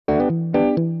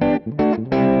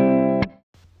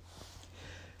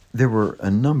There were a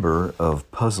number of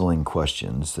puzzling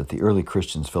questions that the early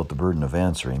Christians felt the burden of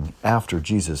answering after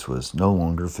Jesus was no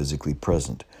longer physically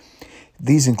present.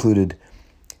 These included,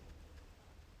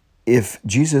 if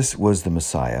Jesus was the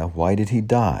Messiah, why did he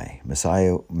die?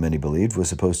 Messiah, many believed, was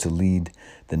supposed to lead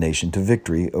the nation to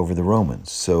victory over the Romans.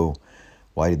 So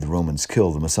why did the Romans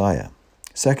kill the Messiah?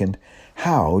 Second,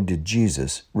 how did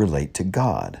Jesus relate to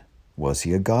God? Was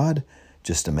he a God?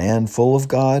 Just a man full of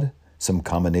God? Some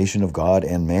combination of God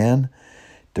and man?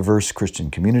 Diverse Christian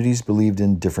communities believed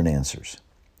in different answers.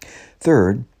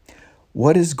 Third,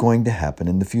 what is going to happen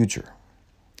in the future?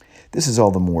 This is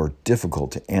all the more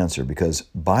difficult to answer because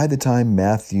by the time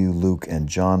Matthew, Luke, and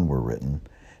John were written,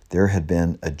 there had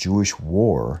been a Jewish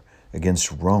war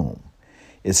against Rome.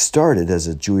 It started as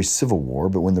a Jewish civil war,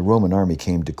 but when the Roman army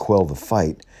came to quell the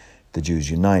fight, the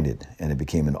Jews united, and it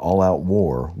became an all-out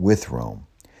war with Rome.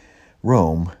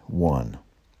 Rome won.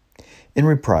 In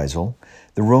reprisal,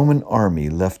 the Roman army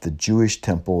left the Jewish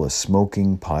temple a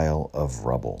smoking pile of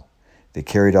rubble. They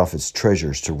carried off its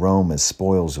treasures to Rome as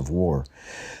spoils of war.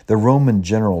 The Roman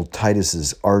general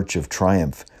Titus's Arch of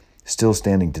Triumph, still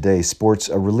standing today, sports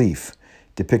a relief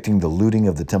depicting the looting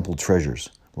of the temple treasures,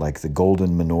 like the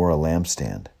golden menorah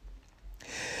lampstand.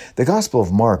 The Gospel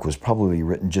of Mark was probably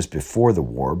written just before the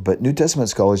war, but New Testament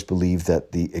scholars believe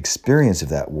that the experience of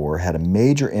that war had a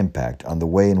major impact on the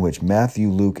way in which Matthew,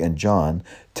 Luke, and John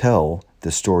tell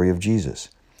the story of Jesus.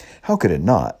 How could it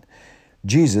not?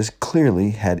 Jesus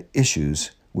clearly had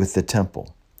issues with the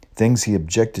temple, things he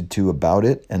objected to about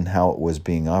it and how it was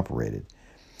being operated.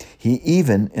 He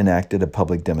even enacted a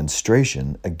public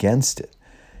demonstration against it.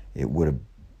 It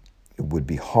would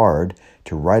be hard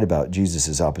to write about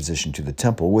Jesus' opposition to the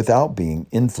temple without being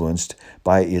influenced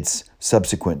by its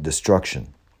subsequent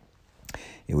destruction.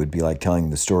 It would be like telling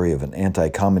the story of an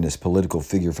anti-communist political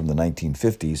figure from the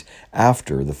 1950s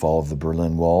after the fall of the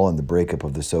Berlin Wall and the breakup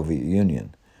of the Soviet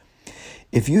Union.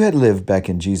 If you had lived back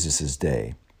in Jesus'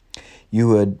 day, you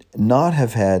would not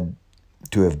have had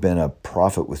to have been a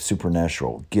prophet with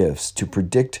supernatural gifts to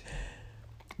predict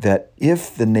that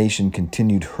if the nation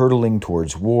continued hurtling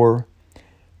towards war,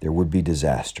 there would be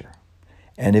disaster.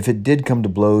 And if it did come to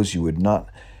blows, you would not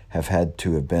have had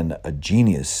to have been a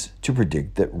genius to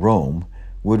predict that Rome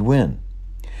would win.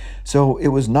 So it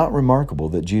was not remarkable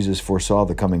that Jesus foresaw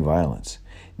the coming violence.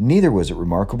 Neither was it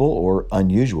remarkable or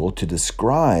unusual to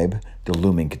describe the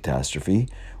looming catastrophe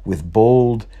with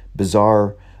bold,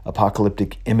 bizarre,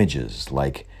 apocalyptic images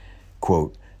like,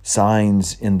 quote,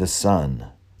 signs in the sun,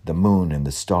 the moon, and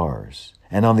the stars,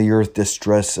 and on the earth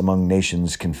distress among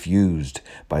nations confused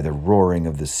by the roaring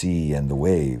of the sea and the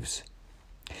waves.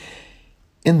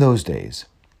 In those days,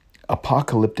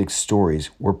 apocalyptic stories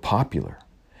were popular.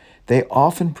 They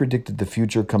often predicted the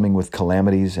future coming with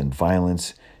calamities and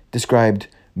violence, described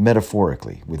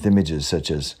metaphorically with images such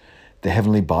as the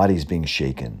heavenly bodies being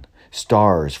shaken,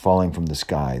 stars falling from the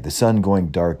sky, the sun going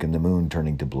dark, and the moon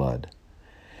turning to blood.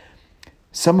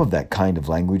 Some of that kind of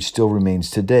language still remains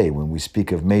today when we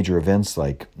speak of major events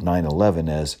like 9/11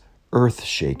 as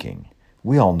earth-shaking.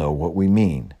 We all know what we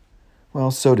mean.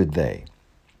 Well, so did they.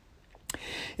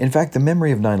 In fact, the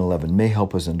memory of 9/11 may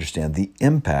help us understand the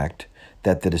impact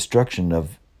that the destruction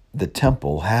of the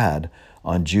temple had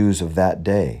on Jews of that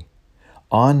day.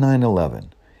 On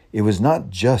 9/11, it was not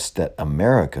just that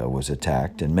America was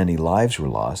attacked and many lives were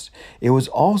lost, it was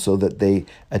also that they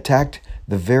attacked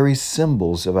the very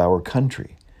symbols of our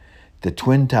country. The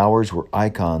Twin Towers were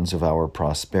icons of our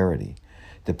prosperity.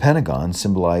 The Pentagon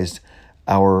symbolized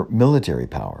our military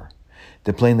power.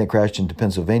 The plane that crashed into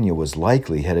Pennsylvania was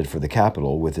likely headed for the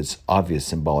Capitol with its obvious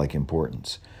symbolic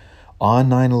importance. On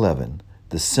 9/11,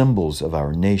 the symbols of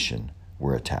our nation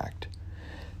were attacked.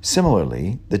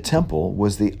 Similarly, the temple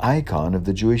was the icon of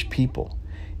the Jewish people.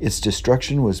 Its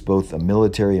destruction was both a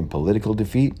military and political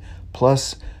defeat,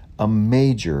 plus a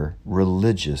major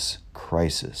religious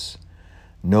crisis.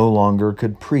 No longer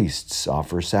could priests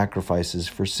offer sacrifices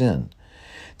for sin.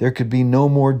 There could be no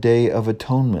more Day of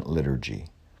Atonement liturgy.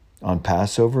 On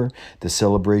Passover, the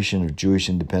celebration of Jewish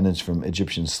independence from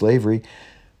Egyptian slavery,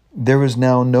 there was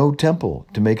now no temple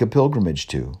to make a pilgrimage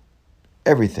to.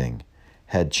 Everything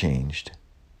had changed.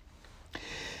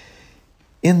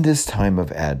 In this time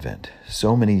of Advent,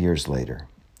 so many years later,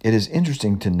 it is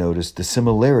interesting to notice the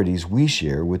similarities we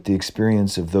share with the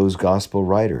experience of those gospel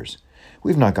writers.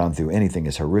 We've not gone through anything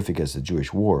as horrific as the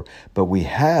Jewish war, but we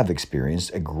have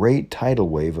experienced a great tidal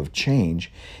wave of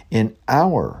change in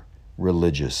our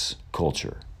religious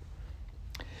culture.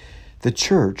 The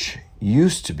church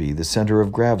used to be the center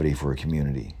of gravity for a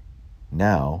community.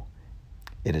 Now,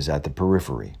 it is at the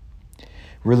periphery.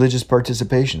 Religious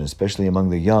participation, especially among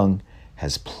the young,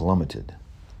 has plummeted.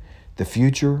 The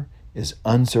future is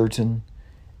uncertain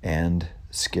and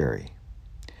scary.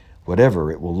 Whatever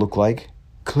it will look like,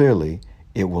 clearly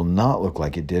it will not look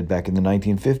like it did back in the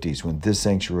 1950s when this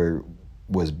sanctuary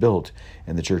was built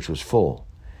and the church was full.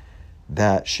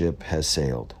 That ship has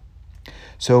sailed.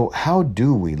 So how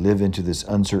do we live into this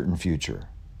uncertain future?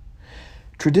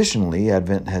 Traditionally,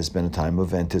 Advent has been a time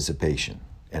of anticipation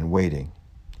and waiting.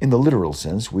 In the literal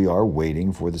sense, we are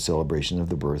waiting for the celebration of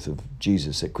the birth of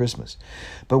Jesus at Christmas.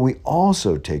 But we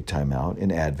also take time out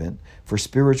in Advent for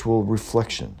spiritual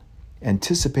reflection,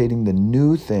 anticipating the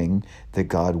new thing that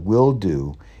God will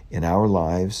do in our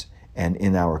lives and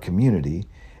in our community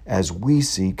as we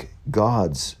seek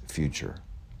God's future.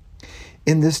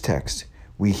 In this text,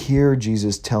 we hear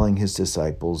Jesus telling his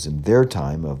disciples in their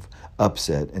time of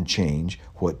upset and change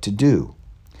what to do.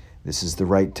 This is the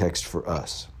right text for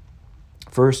us.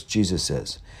 First, Jesus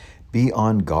says, "Be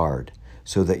on guard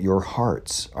so that your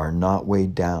hearts are not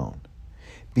weighed down."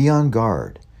 Be on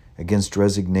guard against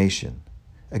resignation,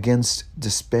 against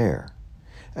despair,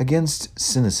 against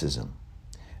cynicism,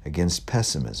 against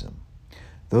pessimism.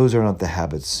 Those are not the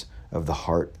habits of the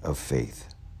heart of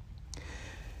faith.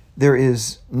 There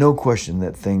is no question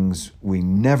that things we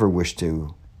never wish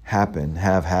to happen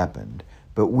have happened,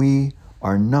 but we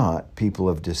are not people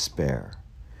of despair.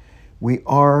 We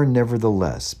are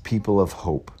nevertheless people of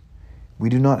hope. We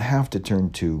do not have to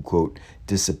turn to, quote,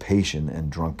 dissipation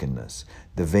and drunkenness,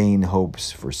 the vain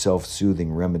hopes for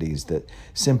self-soothing remedies that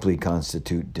simply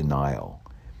constitute denial.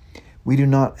 We do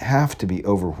not have to be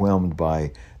overwhelmed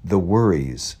by the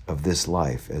worries of this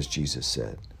life, as Jesus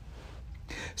said.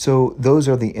 So those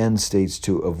are the end states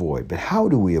to avoid. But how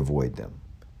do we avoid them?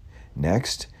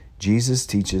 Next, Jesus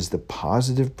teaches the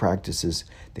positive practices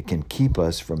that can keep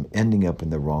us from ending up in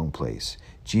the wrong place.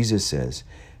 Jesus says,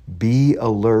 "Be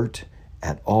alert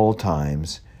at all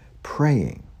times,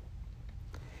 praying."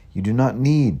 You do not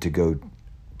need to go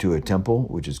to a temple,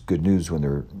 which is good news when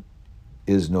there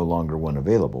is no longer one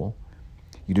available.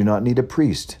 You do not need a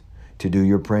priest to do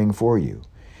your praying for you.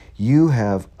 You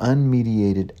have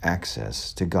unmediated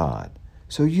access to God,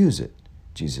 so use it,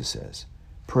 Jesus says.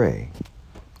 Pray.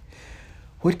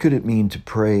 What could it mean to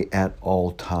pray at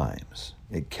all times?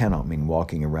 It cannot mean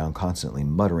walking around constantly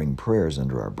muttering prayers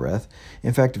under our breath.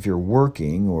 In fact, if you're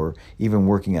working or even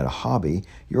working at a hobby,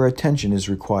 your attention is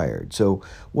required. So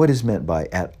what is meant by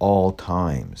at all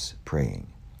times praying?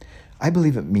 I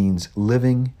believe it means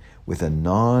living with a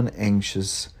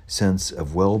non-anxious sense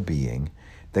of well-being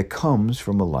that comes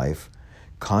from a life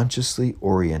consciously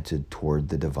oriented toward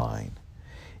the divine.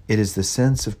 It is the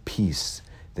sense of peace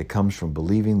that comes from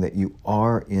believing that you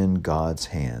are in God's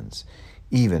hands,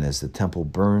 even as the temple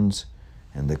burns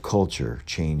and the culture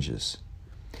changes.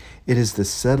 It is the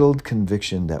settled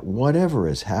conviction that whatever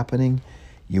is happening,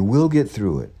 you will get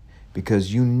through it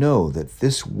because you know that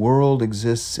this world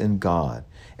exists in God,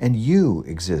 and you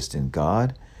exist in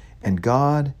God, and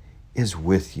God is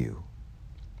with you.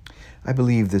 I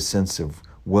believe this sense of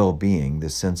well-being,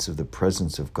 this sense of the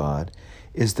presence of God,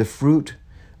 is the fruit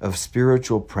of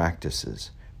spiritual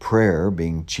practices, prayer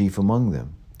being chief among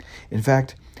them. In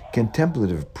fact,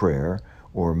 contemplative prayer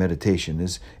or meditation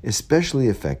is especially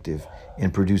effective in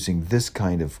producing this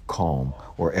kind of calm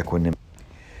or equanimity.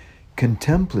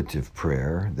 Contemplative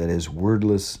prayer, that is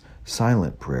wordless,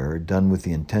 silent prayer done with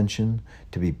the intention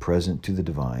to be present to the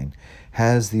divine,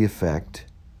 has the effect,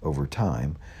 over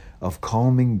time, of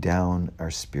calming down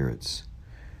our spirits.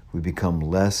 We become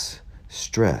less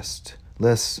stressed,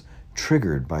 less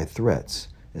triggered by threats,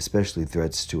 especially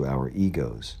threats to our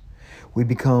egos. We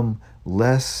become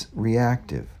less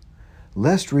reactive,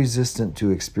 less resistant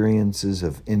to experiences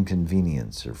of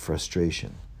inconvenience or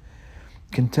frustration.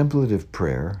 Contemplative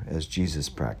prayer, as Jesus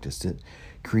practiced it,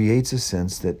 creates a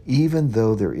sense that even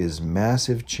though there is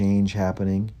massive change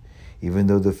happening, even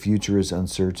though the future is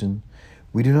uncertain,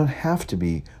 we do not have to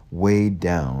be weighed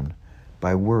down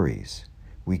by worries.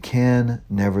 We can,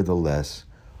 nevertheless,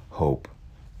 hope.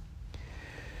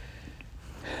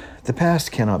 The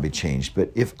past cannot be changed,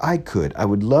 but if I could, I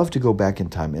would love to go back in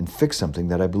time and fix something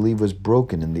that I believe was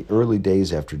broken in the early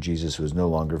days after Jesus was no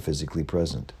longer physically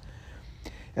present.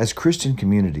 As Christian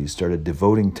communities started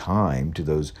devoting time to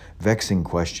those vexing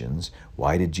questions,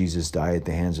 why did Jesus die at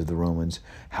the hands of the Romans?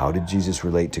 How did Jesus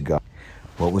relate to God?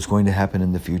 What was going to happen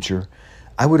in the future?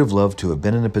 I would have loved to have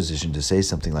been in a position to say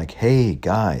something like, "Hey,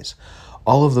 guys,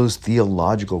 all of those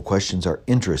theological questions are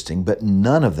interesting, but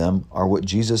none of them are what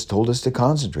Jesus told us to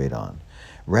concentrate on.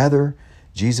 Rather,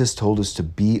 Jesus told us to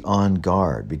be on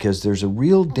guard because there's a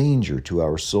real danger to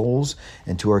our souls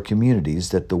and to our communities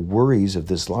that the worries of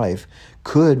this life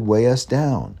could weigh us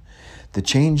down. The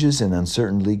changes and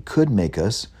uncertainty could make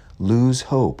us lose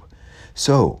hope.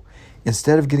 So,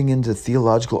 instead of getting into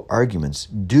theological arguments,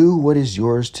 do what is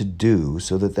yours to do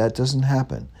so that that doesn't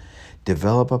happen.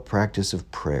 Develop a practice of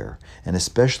prayer, and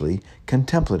especially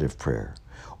contemplative prayer.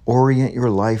 Orient your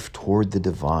life toward the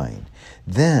divine.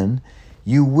 Then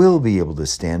you will be able to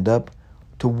stand up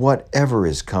to whatever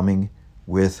is coming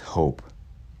with hope.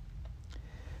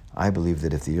 I believe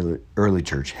that if the early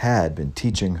church had been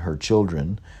teaching her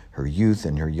children, her youth,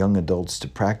 and her young adults to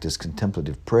practice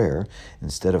contemplative prayer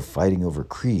instead of fighting over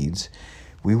creeds,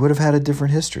 we would have had a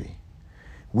different history.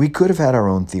 We could have had our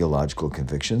own theological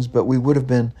convictions, but we would have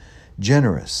been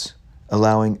generous,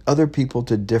 allowing other people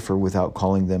to differ without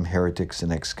calling them heretics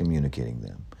and excommunicating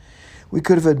them. We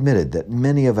could have admitted that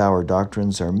many of our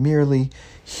doctrines are merely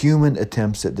human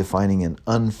attempts at defining an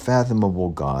unfathomable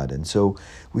God, and so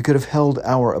we could have held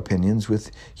our opinions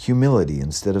with humility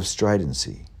instead of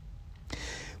stridency.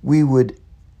 We would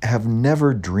have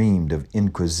never dreamed of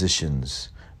inquisitions,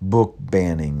 book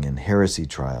banning, and heresy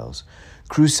trials.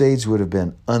 Crusades would have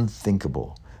been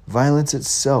unthinkable. Violence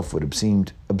itself would have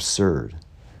seemed absurd.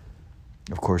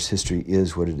 Of course, history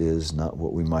is what it is, not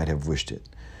what we might have wished it.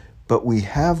 But we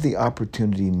have the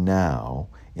opportunity now,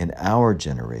 in our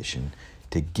generation,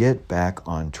 to get back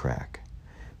on track.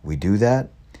 We do that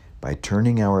by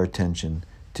turning our attention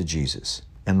to Jesus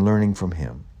and learning from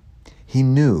him. He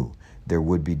knew there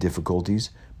would be difficulties,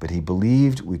 but he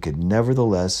believed we could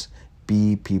nevertheless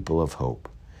be people of hope.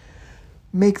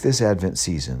 Make this Advent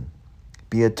season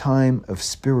be a time of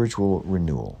spiritual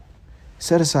renewal.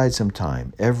 Set aside some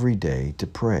time every day to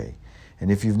pray.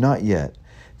 And if you've not yet,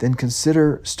 then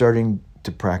consider starting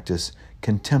to practice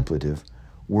contemplative,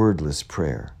 wordless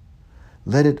prayer.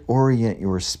 Let it orient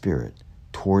your spirit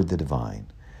toward the divine.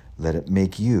 Let it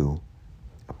make you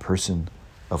a person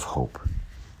of hope.